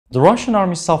The Russian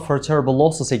army suffered terrible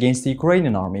losses against the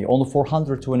Ukrainian army on the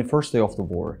 421st day of the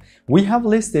war. We have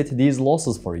listed these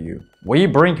losses for you. We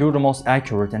bring you the most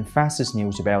accurate and fastest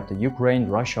news about the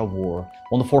Ukraine-Russia war.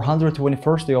 On the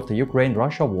 421st day of the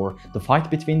Ukraine-Russia war, the fight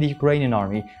between the Ukrainian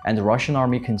army and the Russian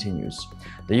army continues.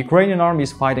 The Ukrainian army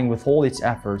is fighting with all its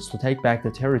efforts to take back the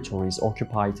territories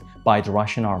occupied by the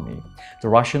Russian army. The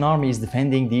Russian army is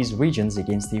defending these regions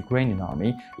against the Ukrainian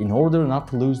army in order not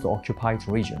to lose the occupied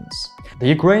regions. The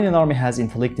Ukrainian army has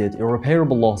inflicted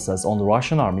irreparable losses on the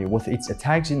Russian army with its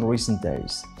attacks in recent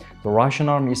days. The Russian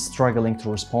army is struggling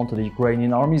to respond to the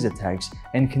Ukrainian army's attacks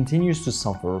and continues to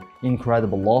suffer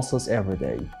incredible losses every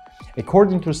day.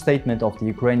 According to a statement of the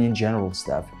Ukrainian General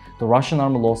Staff, the Russian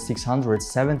army lost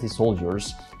 670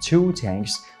 soldiers, 2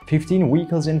 tanks, 15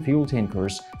 vehicles and fuel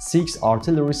tankers, 6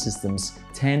 artillery systems,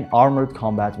 10 armored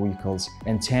combat vehicles,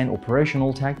 and 10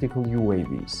 operational tactical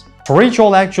UAVs. To reach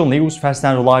all actual news, fast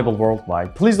and reliable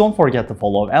worldwide, please don't forget to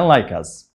follow and like us.